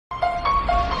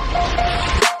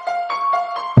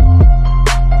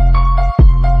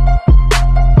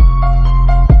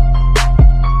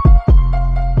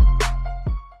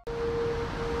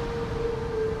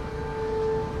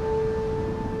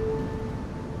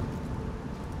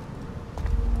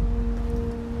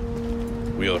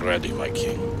We are ready, my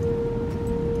king.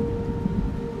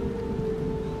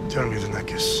 Tell me,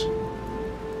 Leonidas,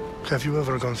 have you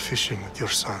ever gone fishing with your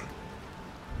son?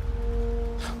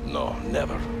 No,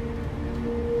 never.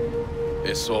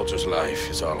 A soldier's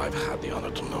life is all I've had the honor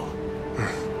to know.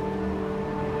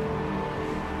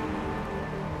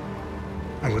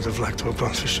 I would have liked to have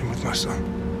gone fishing with my son.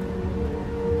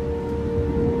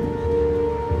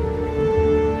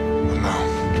 But now...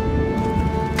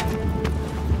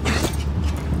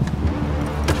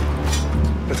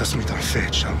 let us meet on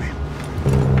fate, shall we?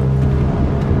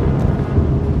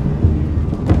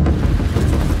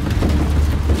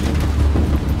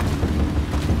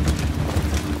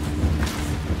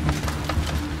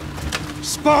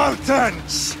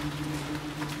 Spartans!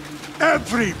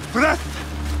 Every breath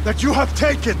that you have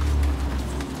taken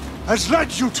has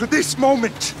led you to this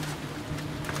moment.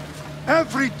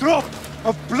 Every drop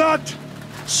of blood,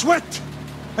 sweat,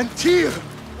 and tear,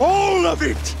 all of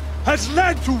it has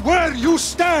led to where you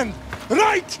stand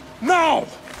right now.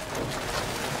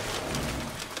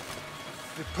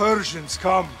 The Persians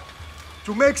come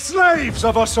to make slaves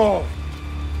of us all.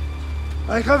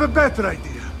 I have a better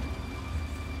idea.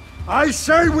 I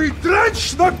say we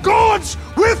drench the gods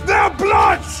with their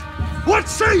bloods! What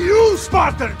say you,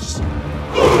 Spartans?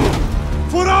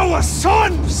 For our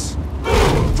sons!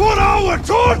 For our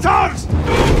daughters!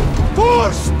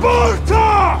 For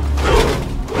Sparta!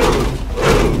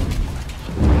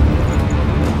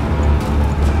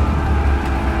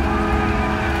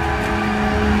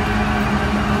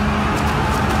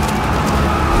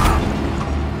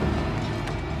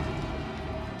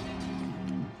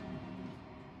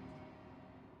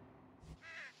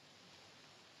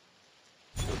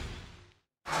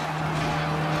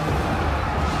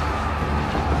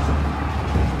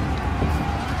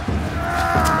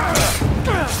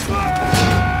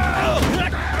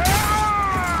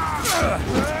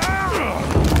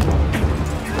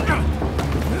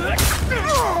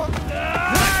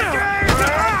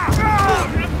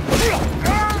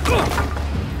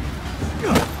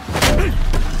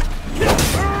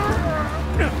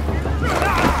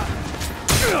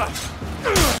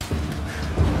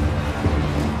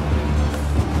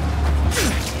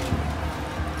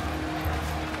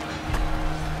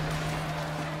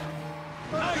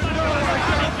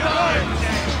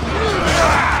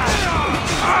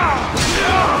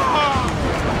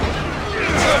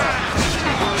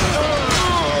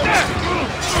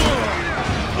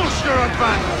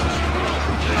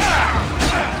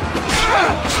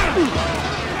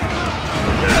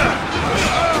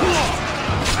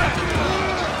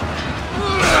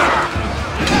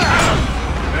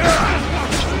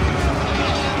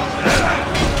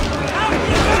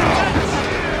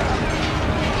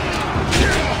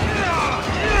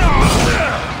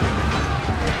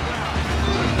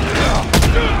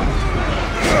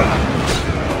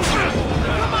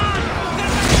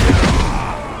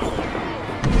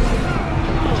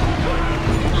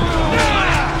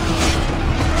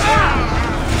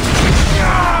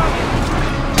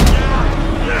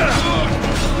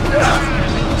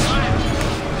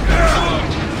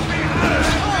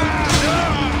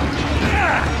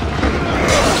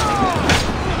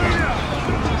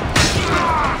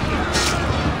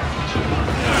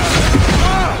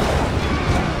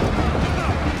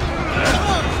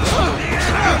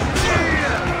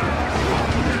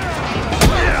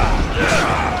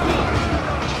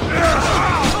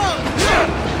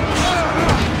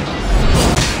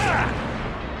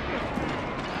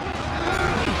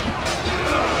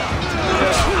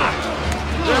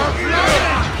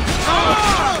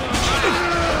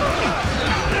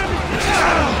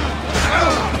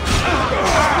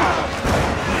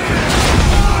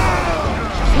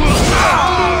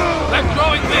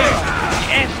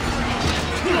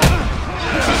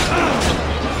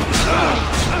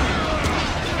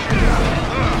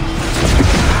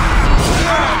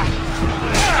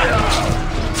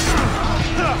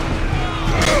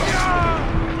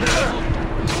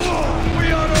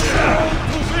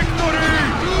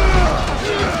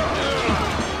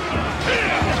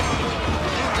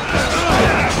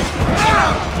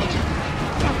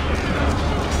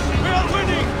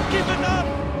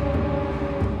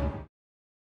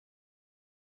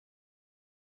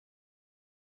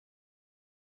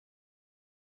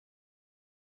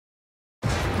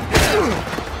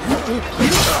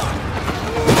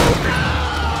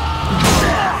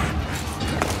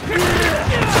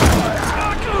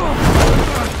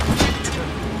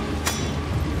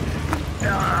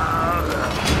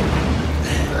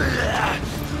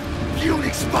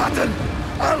 Spartan!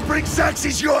 I'll bring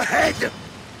Xerxes your head!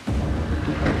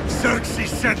 Xerxes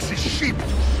sends his sheep to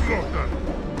slaughter.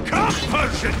 Come,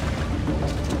 Persian!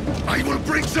 I will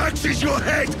bring Xerxes your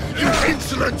head, you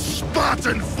insolent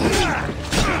Spartan fool!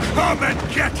 Come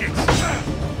and get it!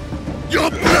 Your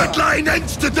bloodline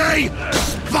ends today,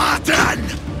 Spartan!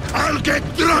 I'll get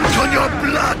drunk on your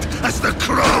blood as the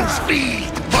crows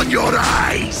feed on your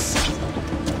eyes!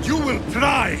 You will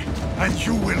try, and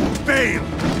you will fail!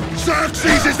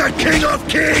 Xerxes is the king of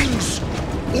kings!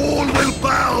 All will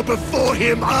bow before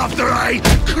him after I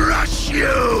crush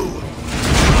you!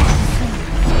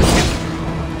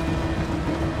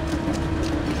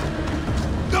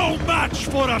 No match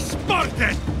for a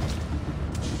Spartan!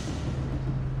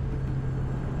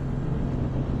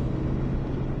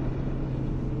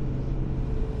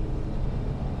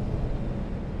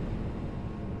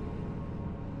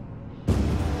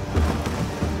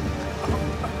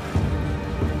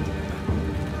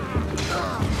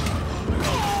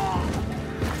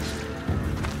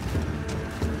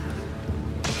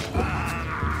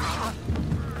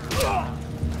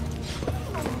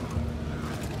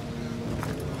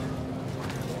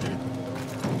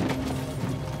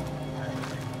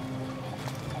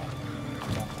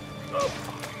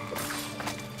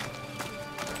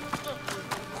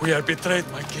 We are betrayed,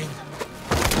 my king.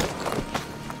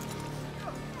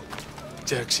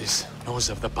 Xerxes knows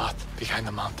of the path behind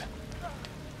the mountain.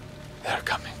 They are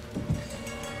coming.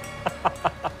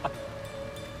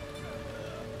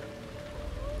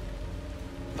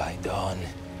 By dawn,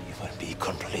 you will be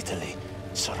completely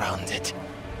surrounded.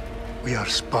 We are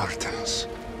Spartans.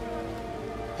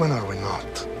 When are we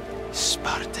not?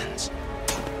 Spartans.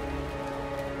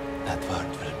 That word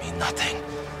will mean nothing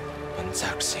when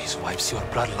Xerxes wipes your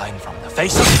bloodline from the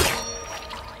face of...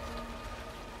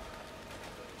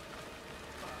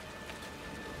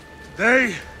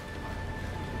 Today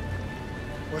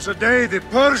was a day the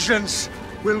Persians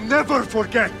will never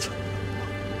forget.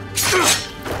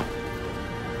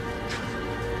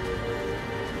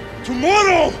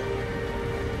 Tomorrow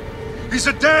is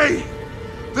a day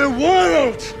the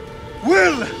world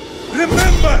will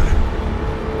remember.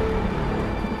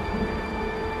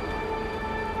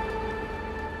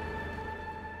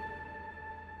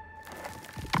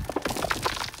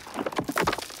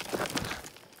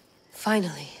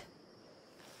 Finally.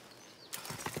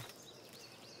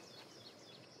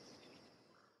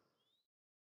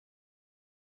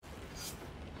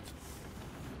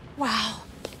 Wow,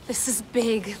 this is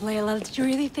big, Layla. Did you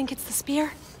really think it's the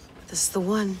spear? This is the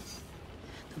one.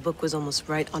 The book was almost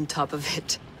right on top of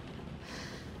it.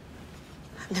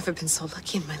 I've never been so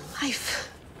lucky in my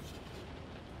life.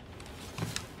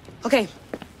 Okay,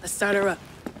 let's start her up.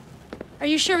 Are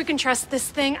you sure we can trust this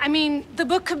thing? I mean, the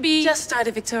book could be... Just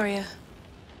started, Victoria.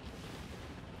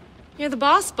 You're the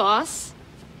boss.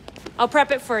 I'll prep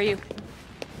it for you.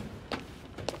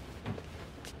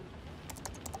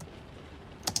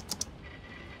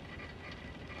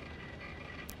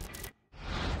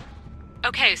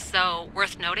 Okay, so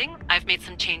worth noting, I've made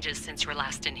some changes since you were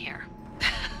last in here.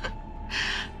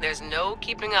 There's no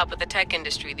keeping up with the tech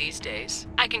industry these days.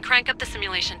 I can crank up the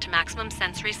simulation to maximum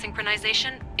sensory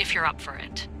synchronization if you're up for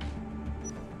it.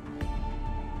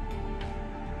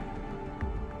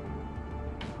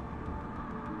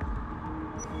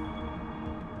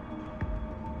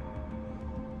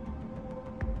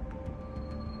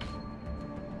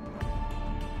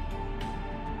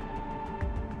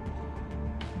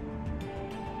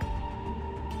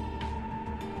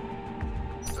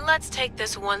 Let's take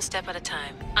this one step at a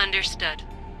time. Understood.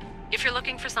 If you're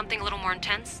looking for something a little more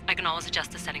intense, I can always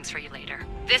adjust the settings for you later.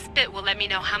 This bit will let me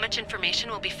know how much information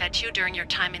will be fed to you during your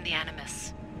time in the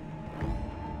Animus.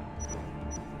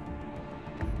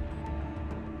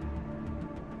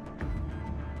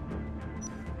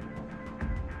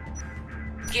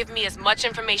 Give me as much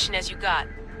information as you got.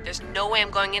 There's no way I'm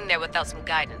going in there without some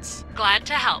guidance. Glad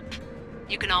to help.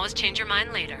 You can always change your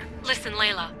mind later. Listen,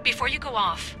 Layla, before you go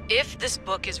off... If this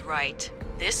book is right,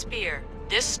 this spear,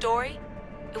 this story,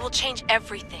 it will change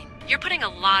everything. You're putting a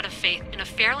lot of faith in a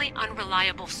fairly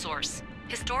unreliable source.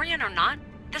 Historian or not,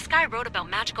 this guy wrote about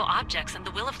magical objects and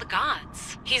the will of the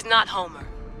gods. He's not Homer.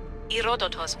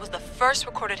 Herodotus was the first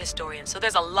recorded historian, so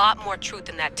there's a lot more truth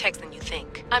in that text than you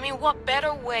think. I mean, what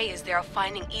better way is there of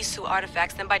finding Isu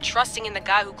artifacts than by trusting in the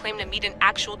guy who claimed to meet an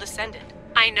actual descendant?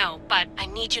 I know, but... I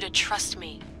need you to trust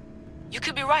me. You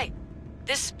could be right.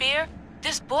 This spear,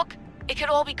 this book, it could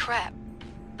all be crap.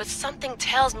 But something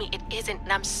tells me it isn't,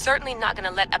 and I'm certainly not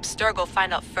gonna let Abstergo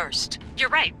find out first. You're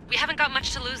right. We haven't got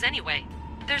much to lose anyway.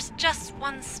 There's just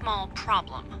one small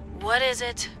problem. What is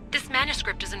it? This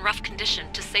manuscript is in rough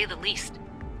condition, to say the least.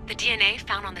 The DNA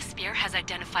found on the spear has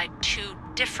identified 2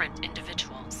 different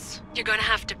individuals. You're going to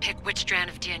have to pick which strand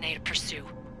of DNA to pursue.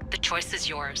 The choice is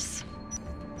yours.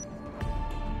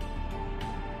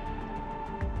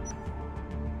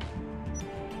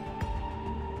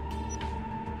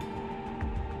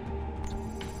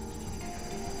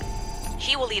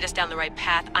 He will lead us down the right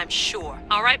path, I'm sure.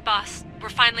 All right, boss. We're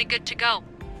finally good to go.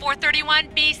 431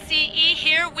 BCE,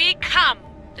 here we come!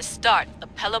 To start the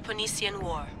Peloponnesian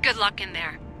War. Good luck in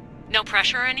there. No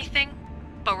pressure or anything,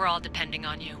 but we're all depending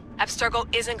on you. Abstergo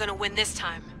isn't gonna win this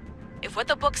time. If what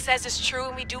the book says is true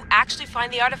and we do actually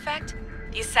find the artifact,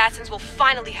 the assassins will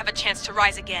finally have a chance to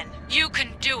rise again. You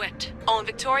can do it! Oh, and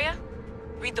Victoria?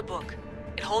 Read the book.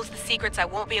 It holds the secrets I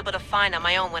won't be able to find on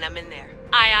my own when I'm in there.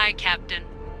 Aye, aye, Captain.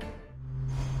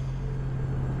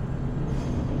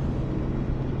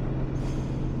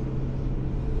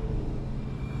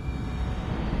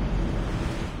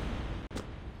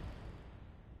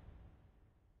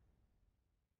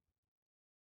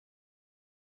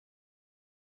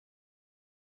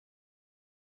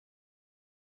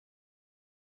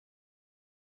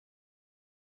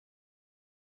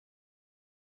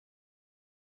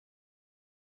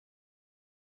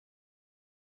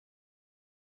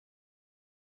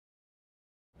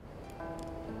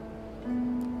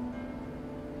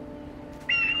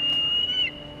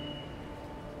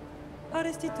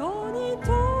 Arestitoni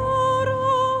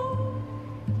toro,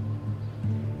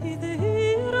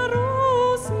 idehira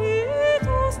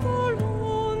rositos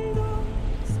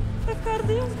tolondas,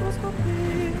 efcardios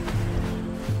proscopir,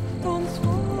 ton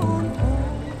son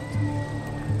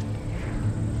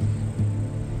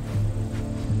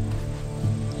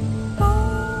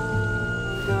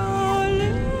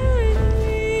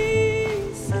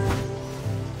Pagalese,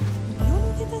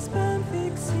 unity te spam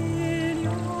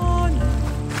fixilion.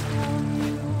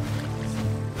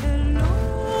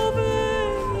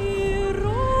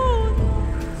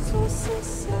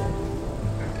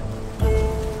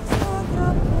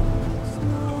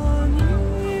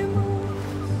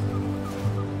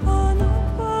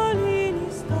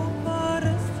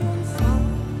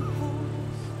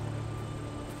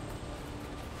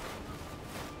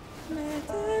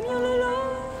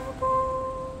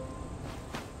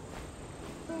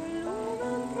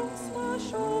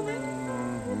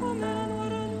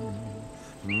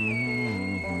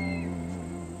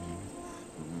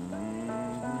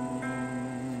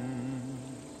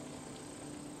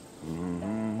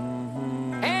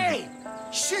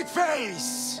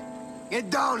 Shitface! Get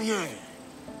down here!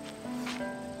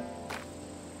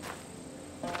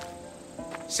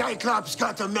 Cyclops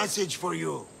got a message for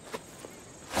you.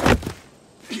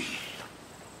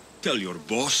 Tell your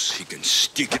boss he can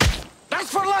stick it. That's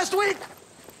for last week!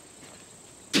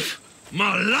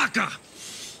 Malaka!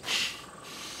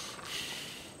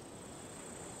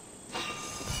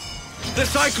 The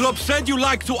Cyclops said you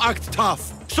like to act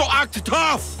tough, so act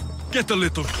tough! Get a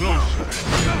little closer.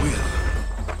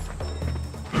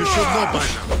 You should know by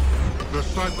now. The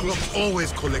Cyclops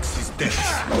always collects his debts.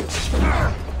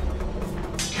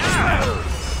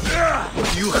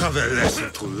 You have a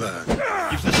lesson to learn.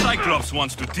 If the Cyclops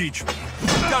wants to teach me,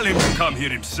 tell him to come here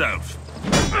himself.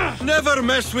 Never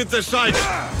mess with the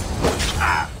Cyclops!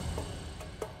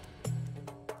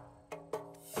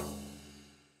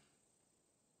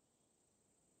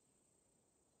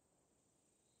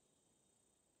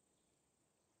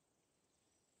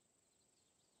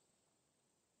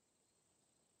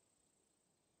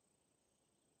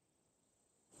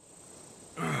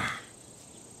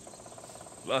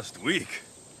 Last week?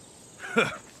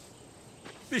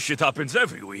 This shit happens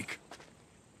every week.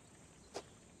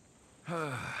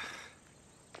 I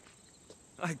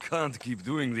can't keep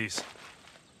doing this.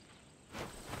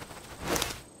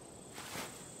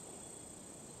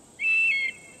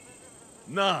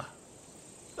 Nah.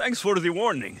 Thanks for the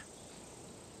warning.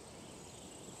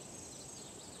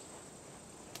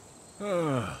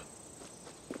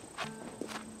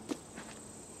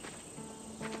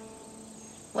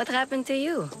 What happened to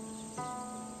you?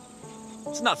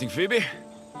 It's nothing, Phoebe.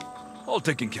 All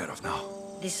taken care of now.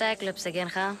 The Cyclops again,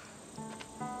 huh?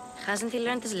 Hasn't he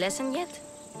learned his lesson yet?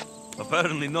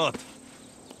 Apparently not.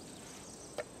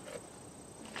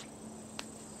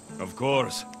 Of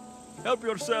course. Help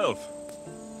yourself.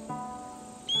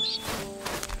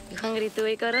 You hungry too,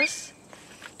 Icarus?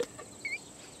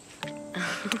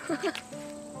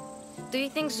 Do you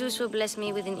think Zeus will bless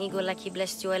me with an ego like he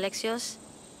blessed you, Alexios?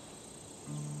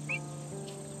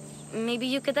 Maybe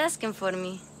you could ask him for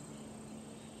me.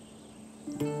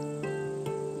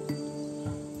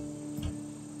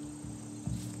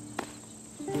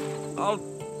 I'll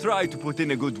try to put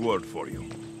in a good word for you.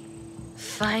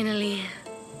 Finally.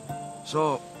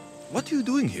 So, what are you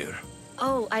doing here?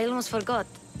 Oh, I almost forgot.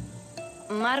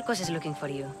 Marcos is looking for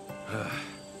you.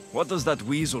 What does that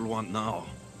weasel want now?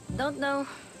 Don't know.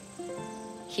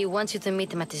 He wants you to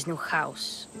meet him at his new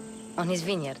house. On his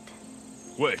vineyard.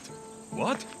 Wait,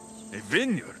 what? A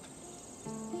vineyard?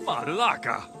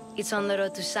 Malaka! It's on the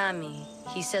road to Sami.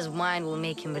 He says wine will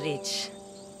make him rich.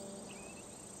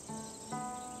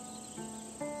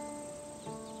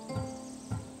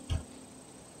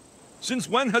 Since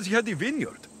when has he had a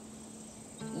vineyard?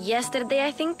 Yesterday,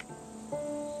 I think?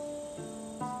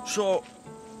 So,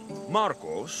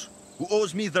 Marcos, who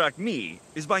owes me drachmi,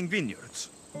 is buying vineyards.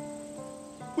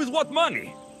 With what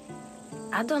money?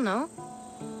 I don't know.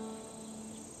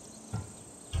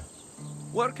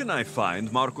 Where can I find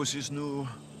Marcos's new,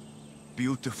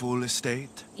 beautiful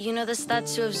estate? You know the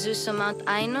statue of Zeus on Mount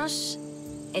Ainos?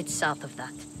 It's south of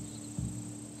that.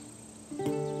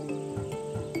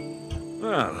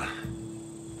 Well,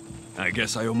 I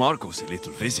guess I owe Marcos a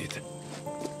little visit.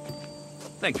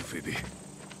 Thank you, Phoebe.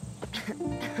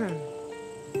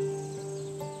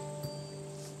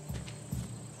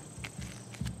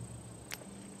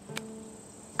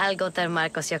 I'll go tell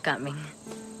Marcos you're coming.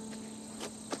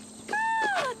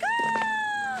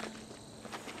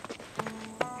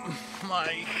 My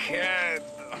head.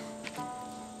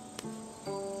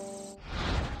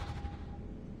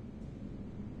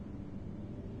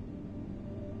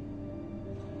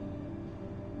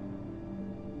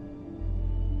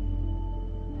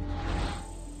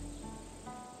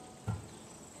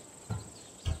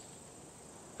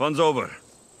 Fun's over.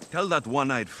 Tell that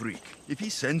one-eyed freak, if he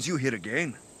sends you here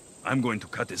again, I'm going to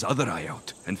cut his other eye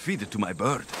out and feed it to my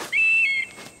bird.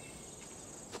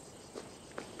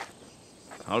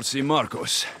 I'll see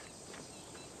Marcos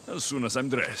as soon as I'm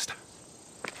dressed.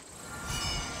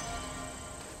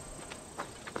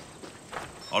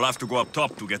 I'll have to go up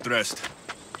top to get dressed.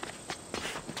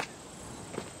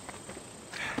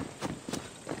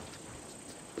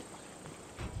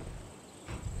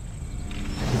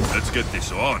 Let's get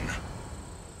this on.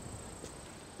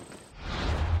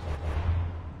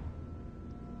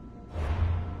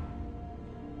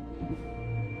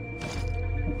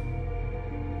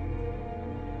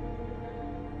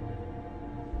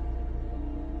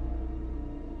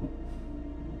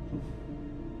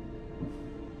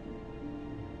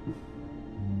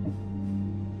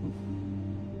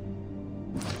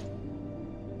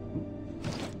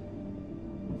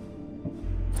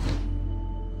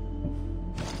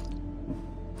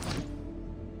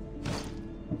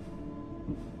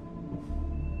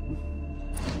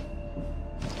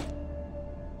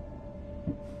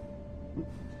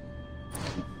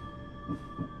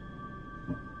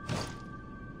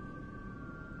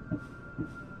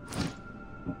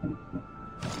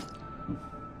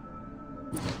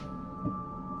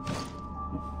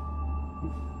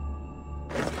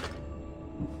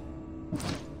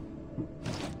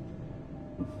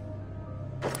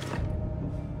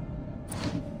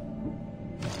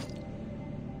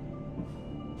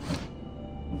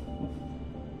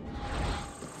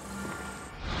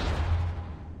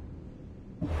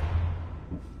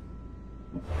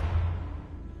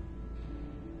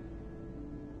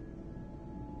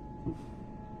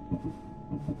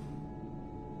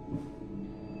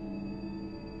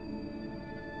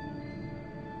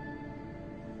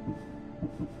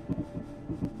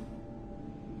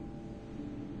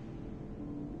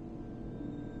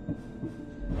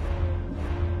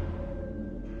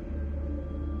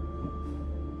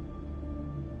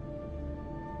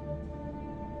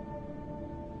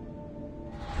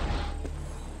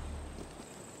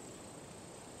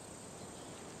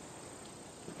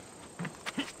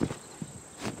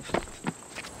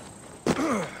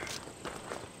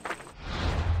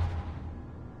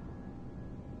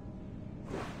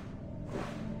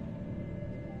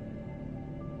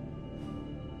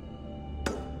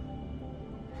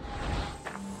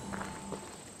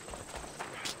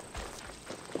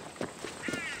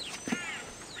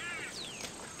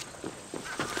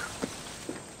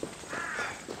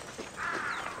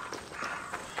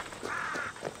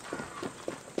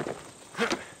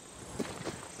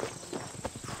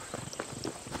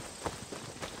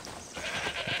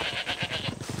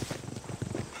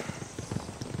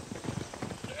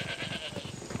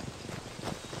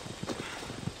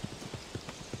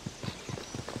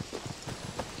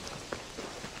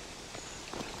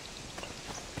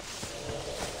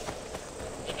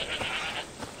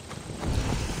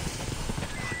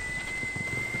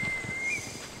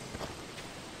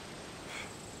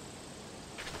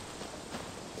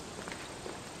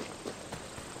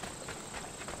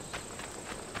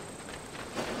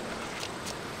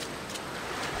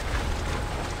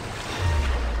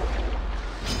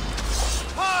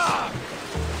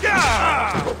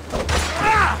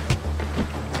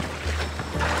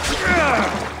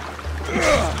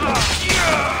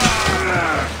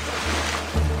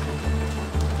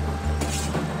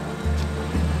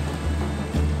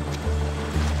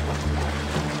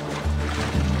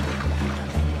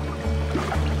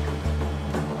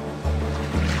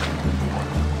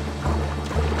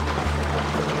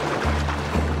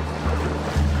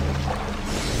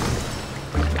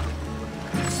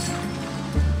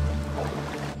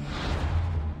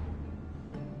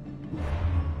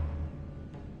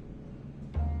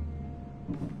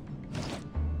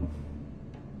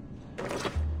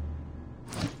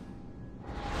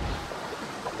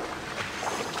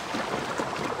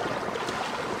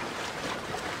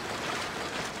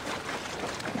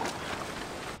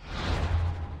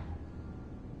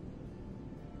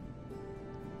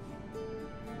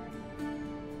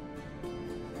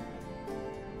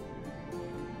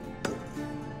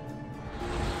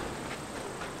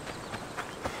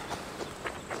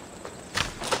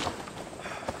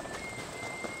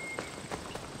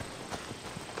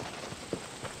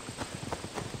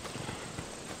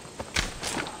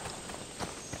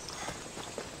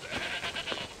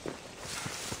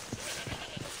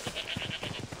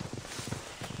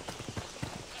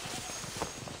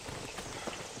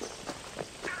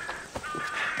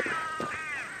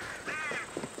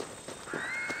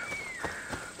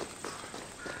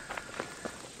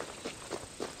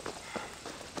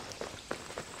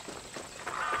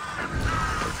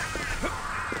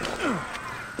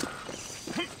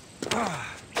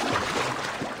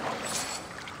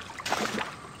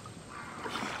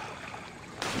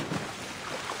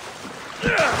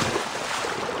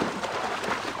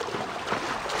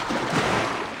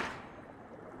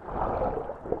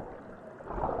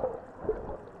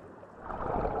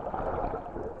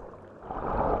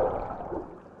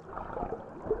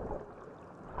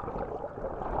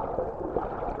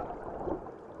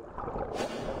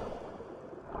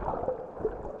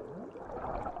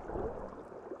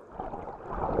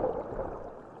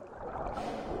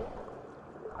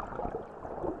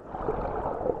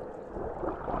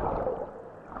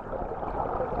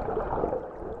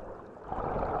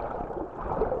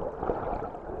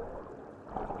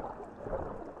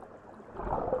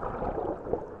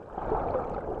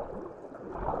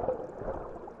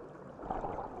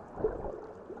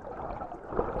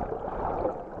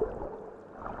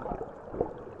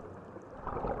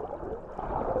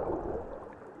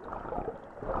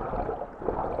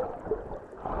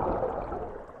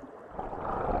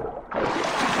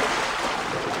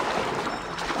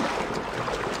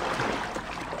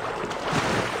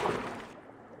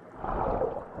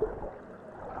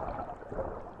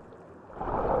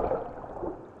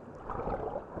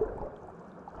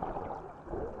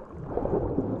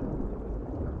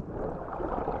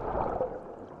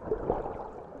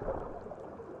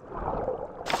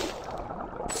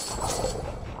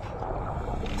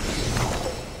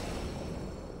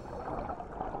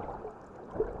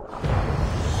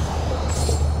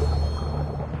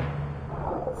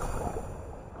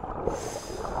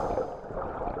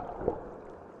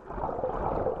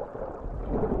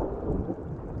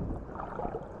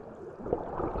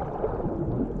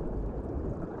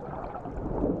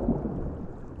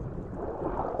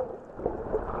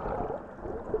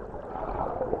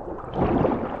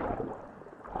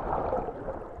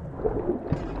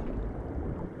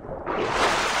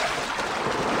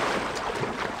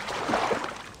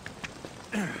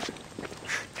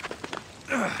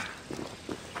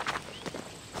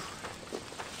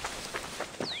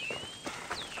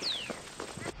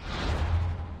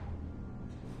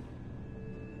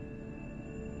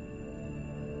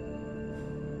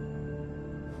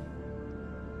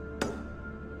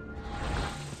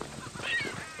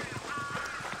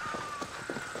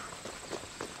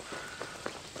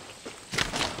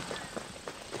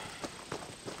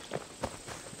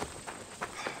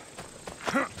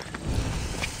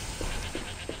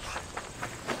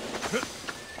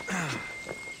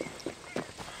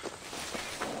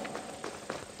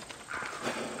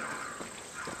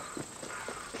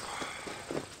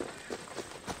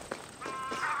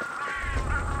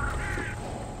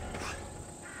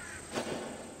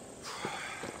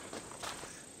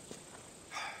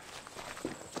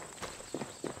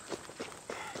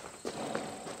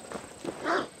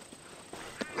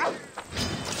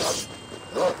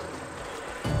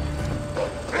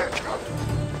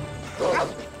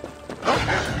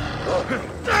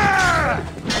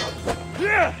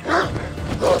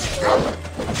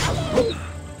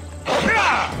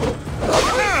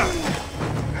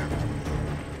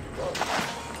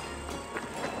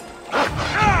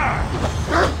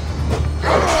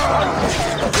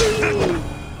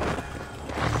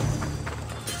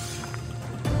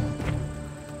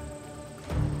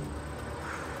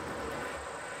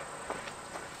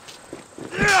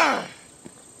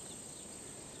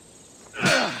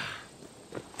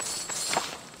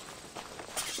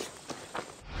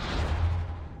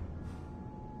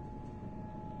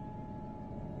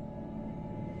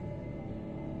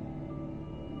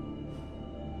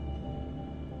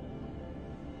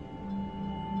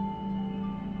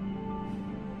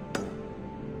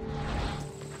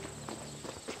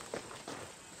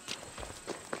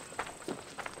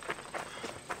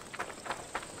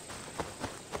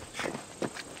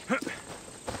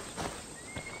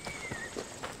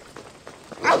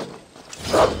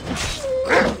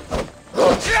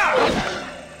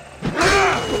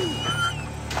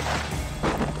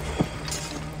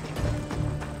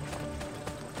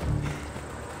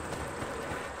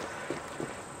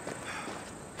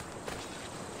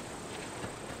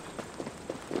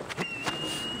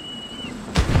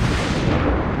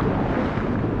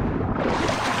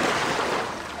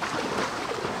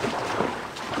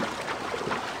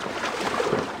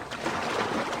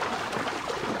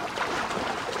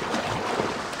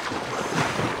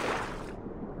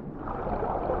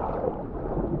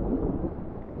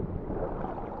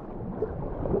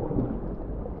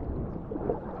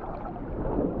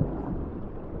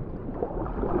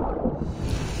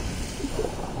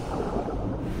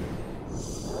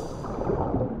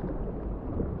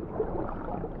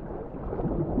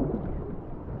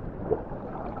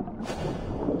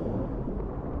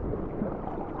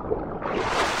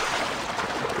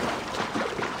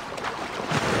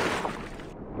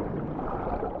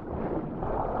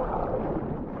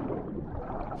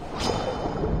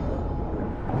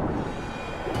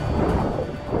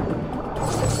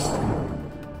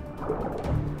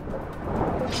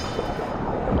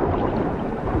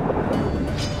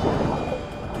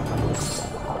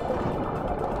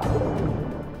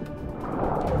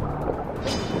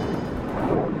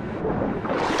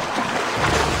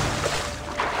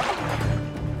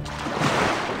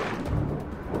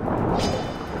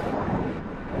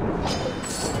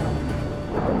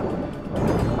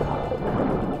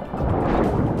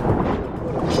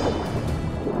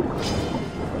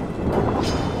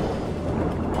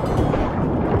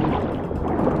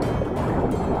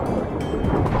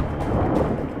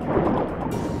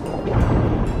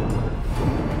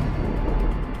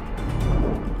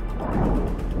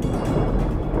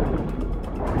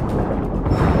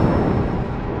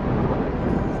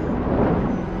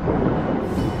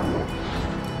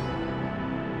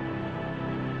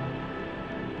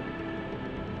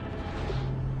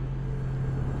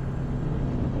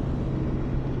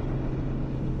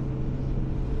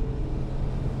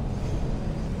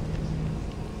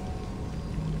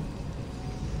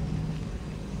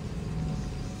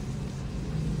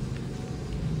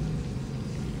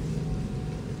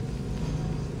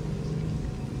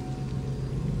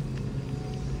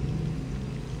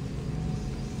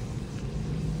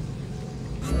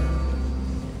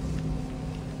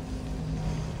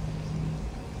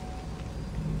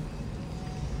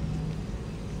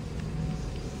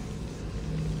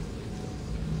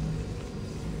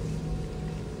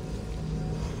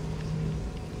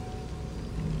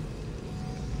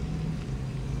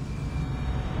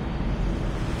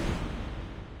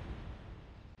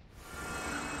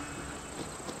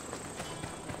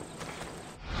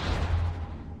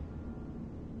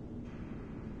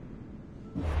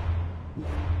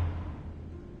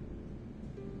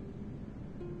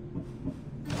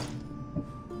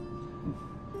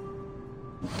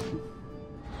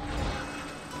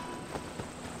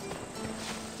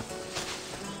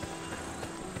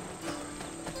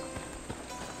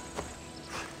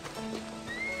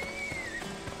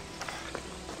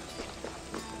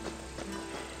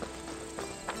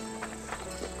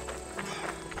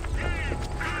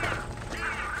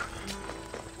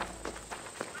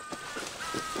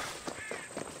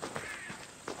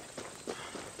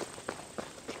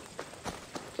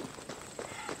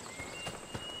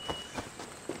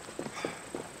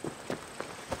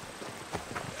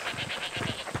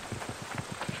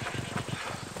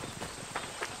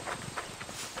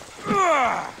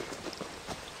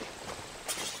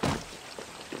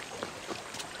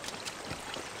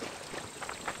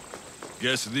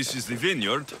 Guess this is the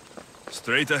vineyard.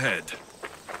 Straight ahead.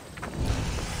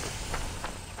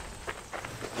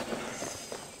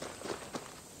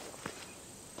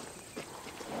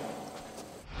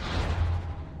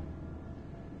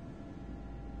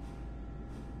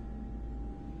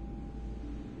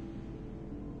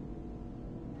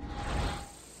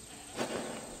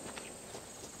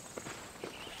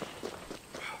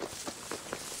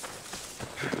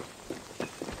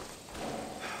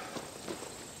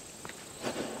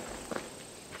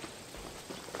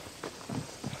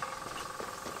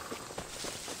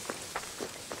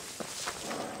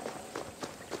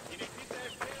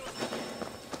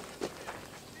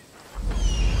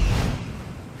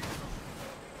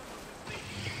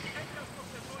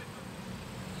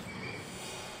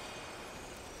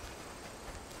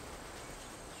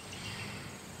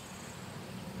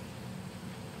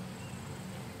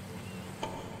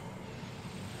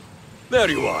 There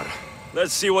you are.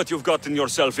 Let's see what you've gotten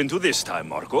yourself into this time,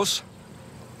 Marcos.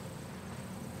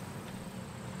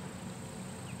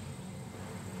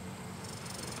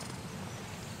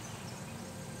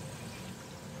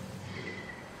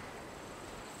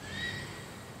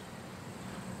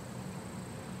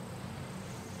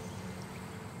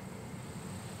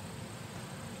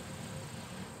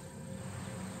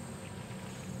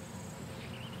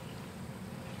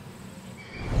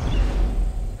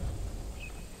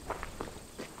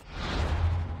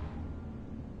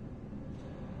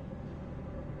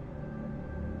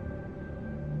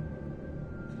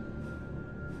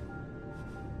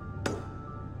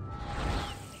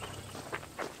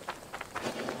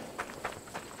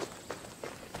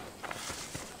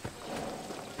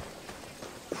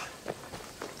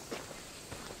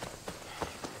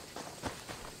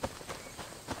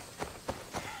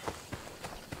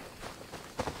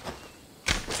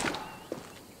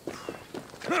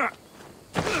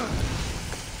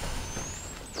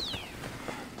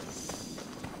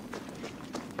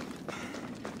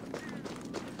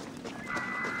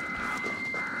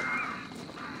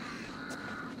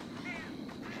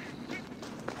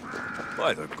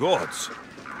 By the gods,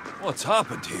 what's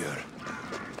happened here?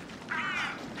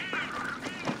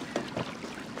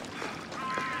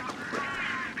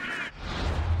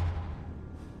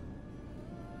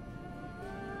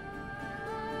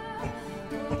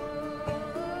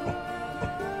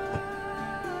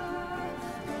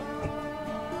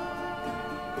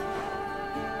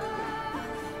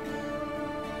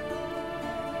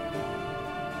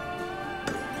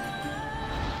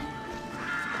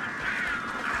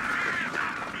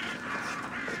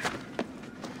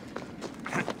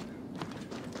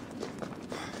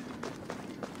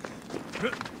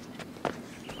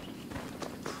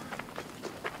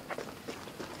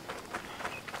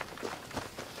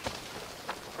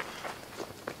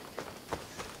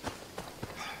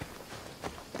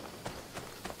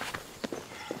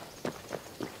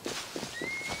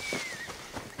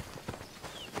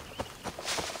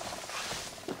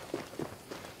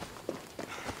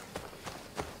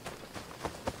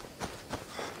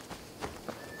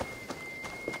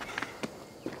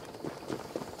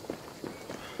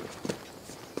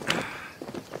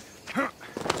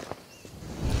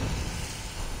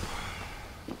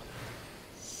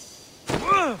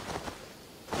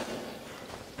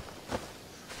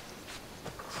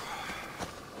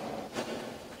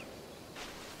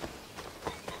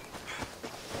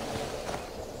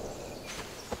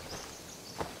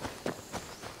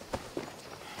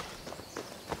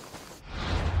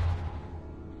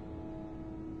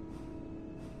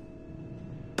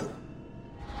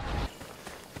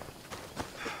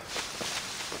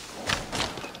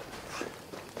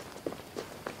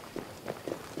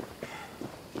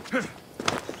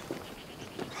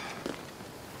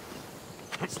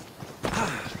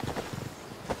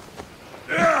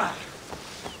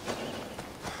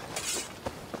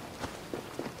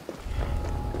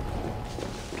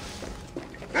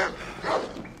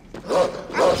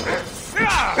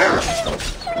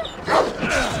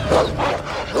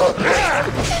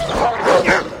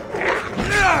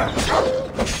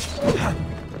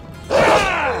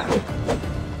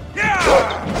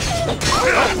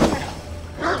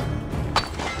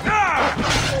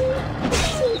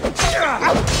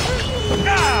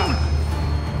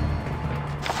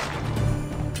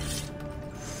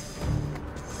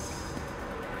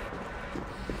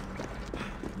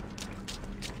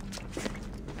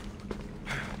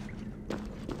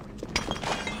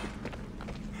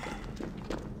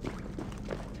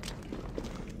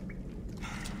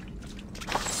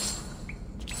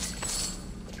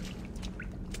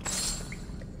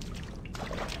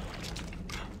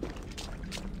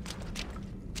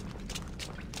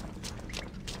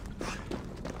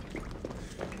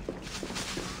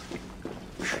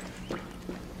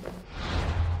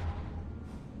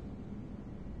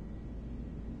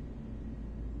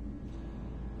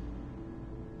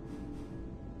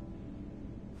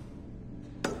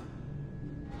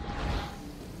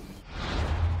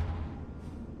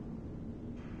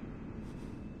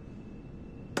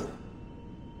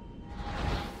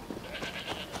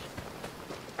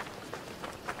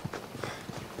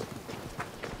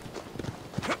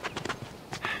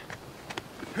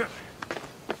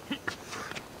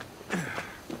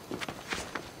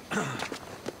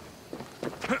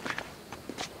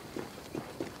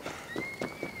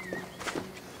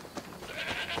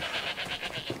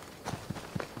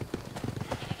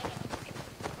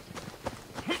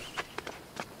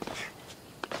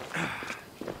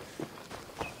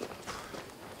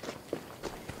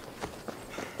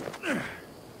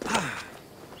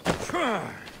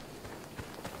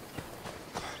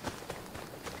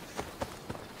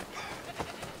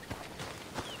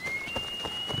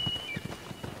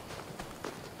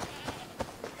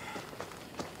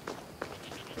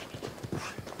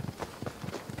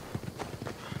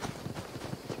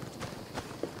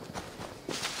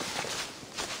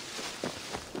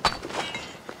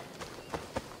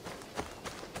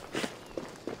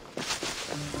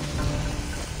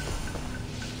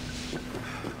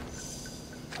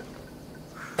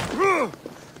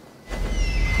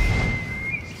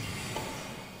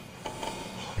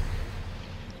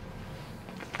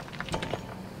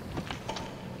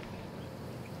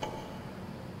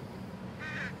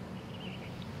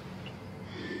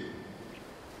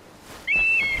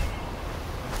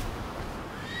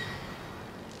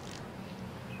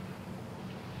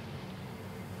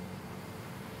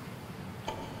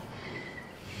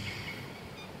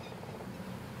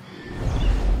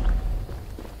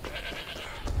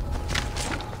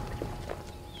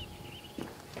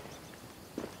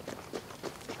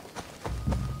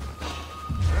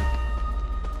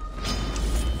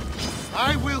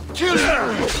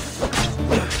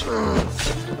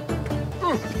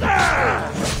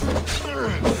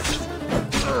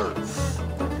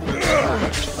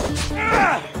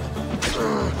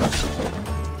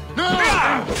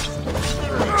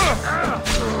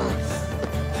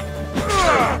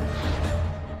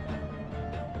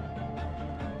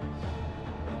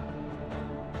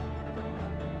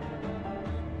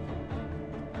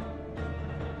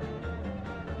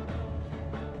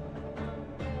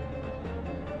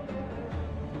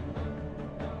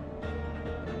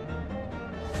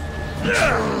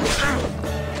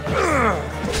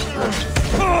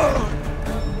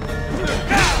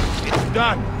 It's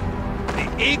done. The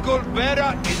eagle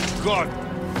bearer is gone.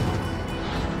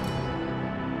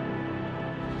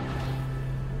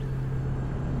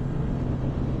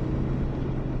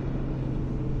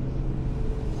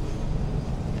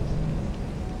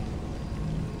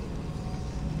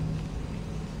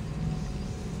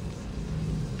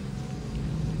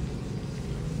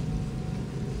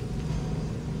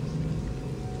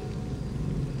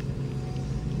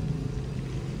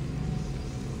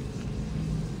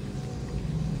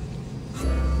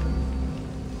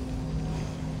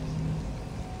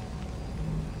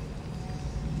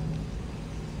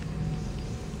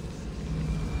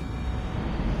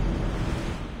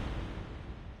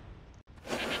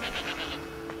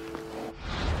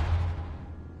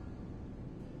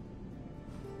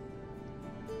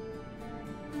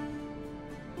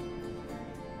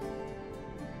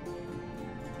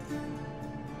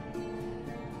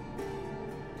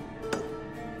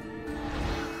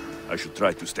 I should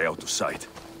try to stay out of sight.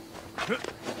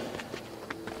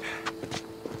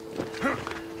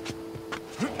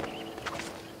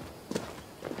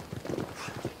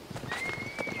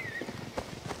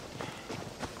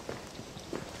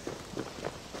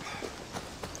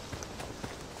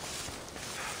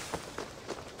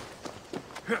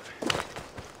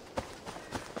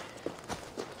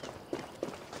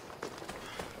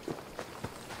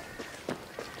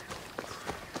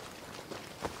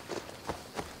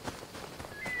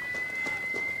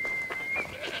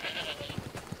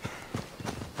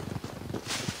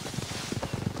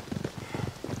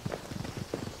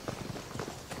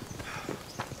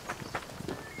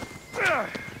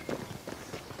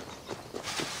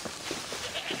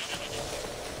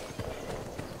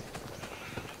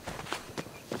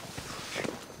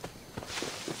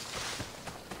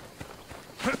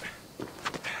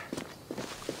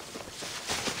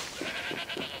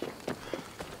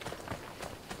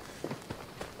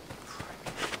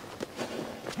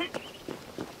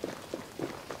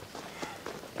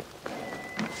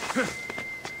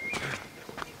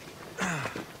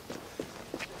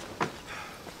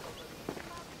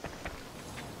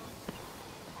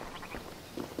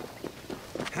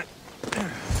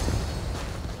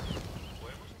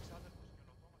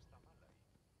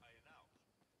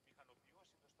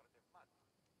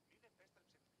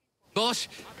 Boss,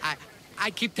 I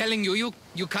keep telling you,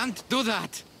 you can't do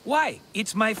that. Why?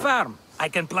 It's my farm. I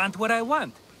can plant what I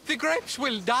want. The grapes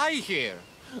will die here.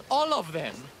 All of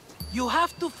them. You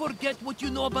have to forget what you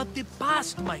know about the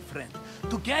past, my friend.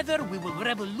 Together, we will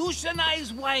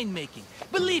revolutionize winemaking.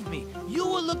 Believe me, you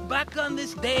will look back on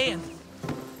this day and...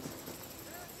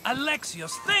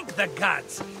 Alexios, thank the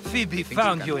gods! Phoebe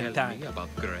found you in time.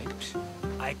 About grapes?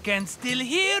 I can still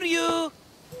hear you!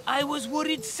 I was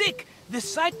worried sick. The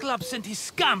Cyclops sent his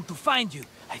scum to find you.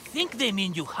 I think they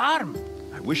mean you harm.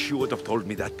 I wish you would have told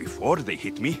me that before they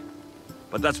hit me.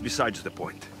 But that's besides the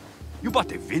point. You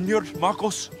bought a vineyard,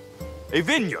 Marcos? A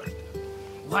vineyard?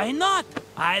 Why not?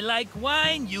 I like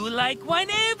wine, you like wine,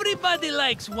 everybody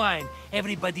likes wine.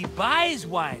 Everybody buys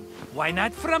wine. Why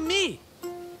not from me?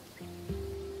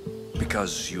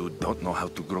 Because you don't know how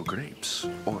to grow grapes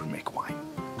or make wine.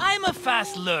 I'm a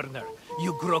fast learner.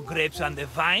 You grow grapes on the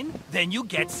vine, then you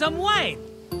get some wine.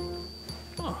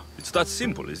 Oh, it's that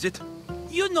simple, is it?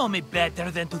 You know me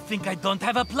better than to think I don't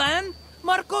have a plan.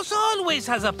 Marcos always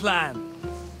has a plan.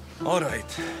 All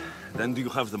right. Then do you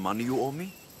have the money you owe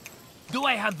me? Do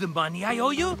I have the money I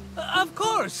owe you? Of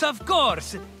course, of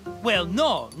course. Well,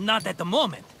 no, not at the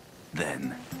moment.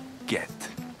 Then get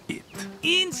it.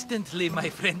 Instantly, my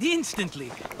friend,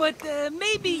 instantly. But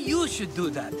maybe you should do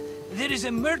that. There is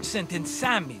a merchant in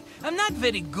Sami. I'm not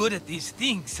very good at these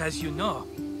things, as you know.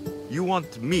 You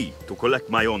want me to collect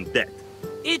my own debt?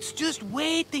 It's just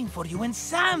waiting for you in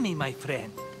Sami, my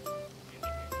friend.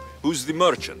 Who's the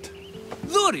merchant?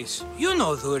 Dhuris. You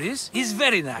know Dhuris. He's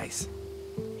very nice.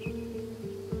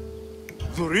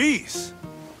 Dhuris?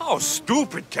 How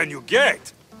stupid can you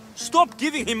get? Stop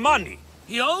giving him money.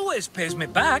 He always pays me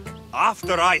back.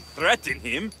 After I threaten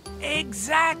him?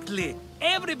 Exactly.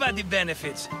 Everybody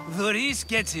benefits. Duris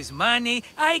gets his money,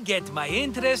 I get my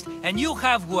interest, and you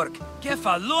have work.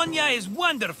 Kefalonia is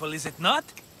wonderful, is it not?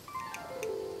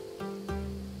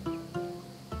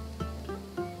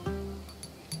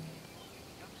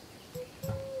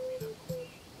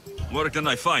 Where can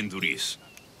I find Duris?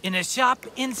 In a shop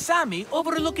in Sami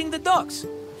overlooking the docks.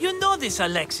 You know this,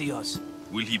 Alexios.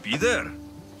 Will he be there?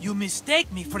 You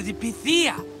mistake me for the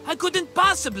Pythia. I couldn't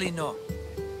possibly know.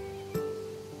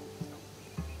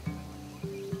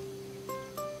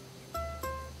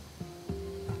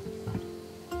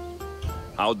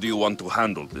 How do you want to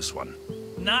handle this one?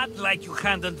 Not like you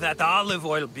handled that olive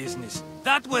oil business.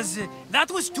 That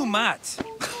was too much.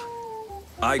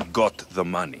 I got the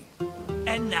money.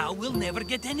 And now we'll never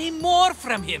get any more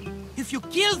from him. If you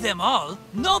kill them all,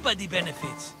 nobody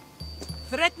benefits.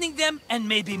 Threatening them, and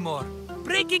maybe more.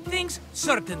 Breaking things,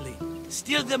 certainly.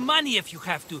 Steal the money if you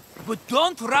have to, but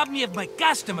don't rob me of my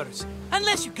customers.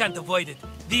 Unless you can't avoid it.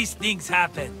 These things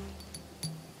happen.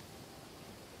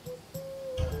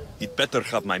 He'd better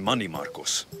have my money,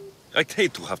 Marcos. I'd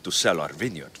hate to have to sell our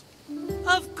vineyard.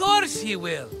 Of course he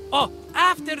will. Oh,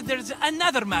 after there's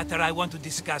another matter I want to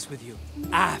discuss with you.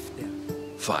 After.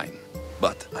 Fine,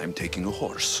 but I'm taking a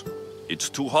horse. It's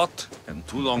too hot and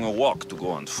too long a walk to go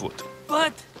on foot.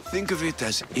 But... Think of it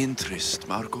as interest,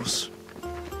 Marcos.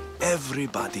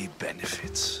 Everybody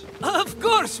benefits. Of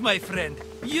course, my friend.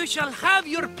 You shall have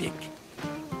your pick.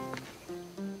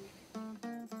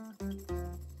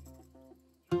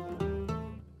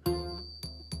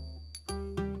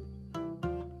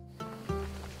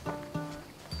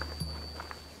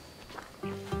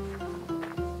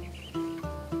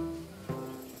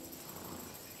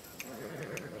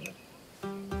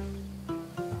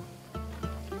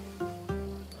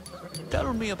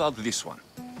 Tell me about this one.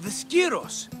 The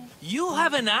Skiros. You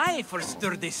have an eye for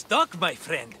sturdy stock, my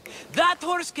friend. That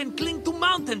horse can cling to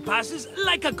mountain passes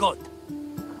like a goat.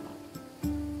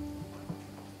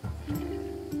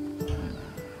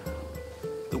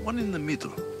 The one in the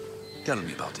middle. Tell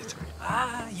me about it.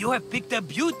 Ah, you have picked a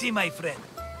beauty, my friend.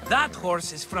 That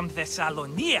horse is from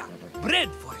Thessalonia,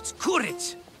 bred for its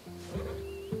courage.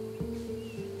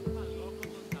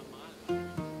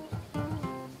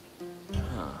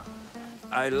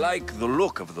 I like the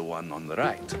look of the one on the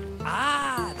right.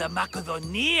 Ah, the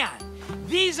Macedonian.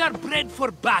 These are bred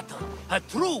for battle. A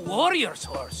true warrior's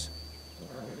horse.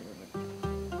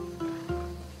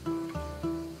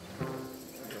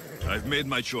 I've made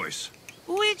my choice.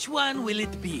 Which one will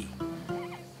it be?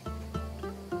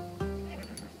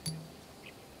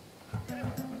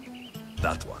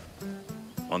 That one.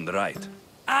 On the right.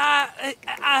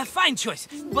 Fine choice.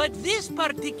 But this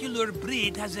particular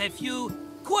breed has a few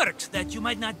quirks that you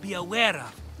might not be aware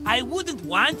of. I wouldn't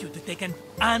want you to take an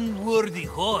unworthy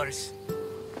horse.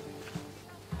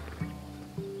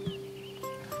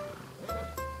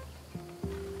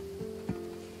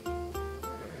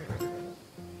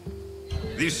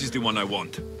 This is the one I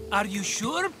want. Are you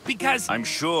sure? Because... I'm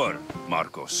sure,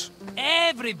 Marcos.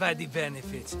 Everybody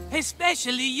benefits,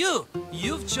 especially you.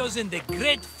 You've chosen the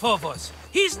great Phobos.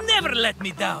 He's never let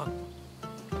me down.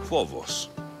 Phobos?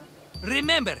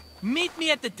 Remember, meet me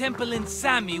at the temple in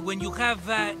Sami when you have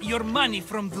your money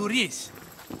from Duris.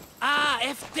 Ah,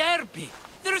 Efterpi.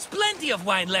 There's plenty of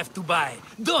wine left to buy.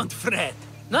 Don't fret.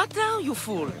 Not now, you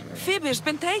fool. Phoebe's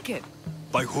been taken.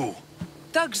 By who?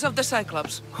 Thugs of the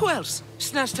Cyclops. Who else?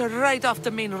 Snatched her right off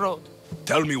the main road.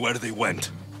 Tell me where they went.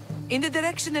 In the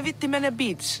direction of Itimena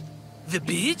Beach. The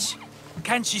beach?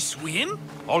 Can she swim?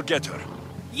 I'll get her.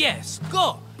 Yes,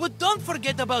 go. But don't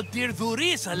forget about dear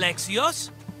Duris, Alexios.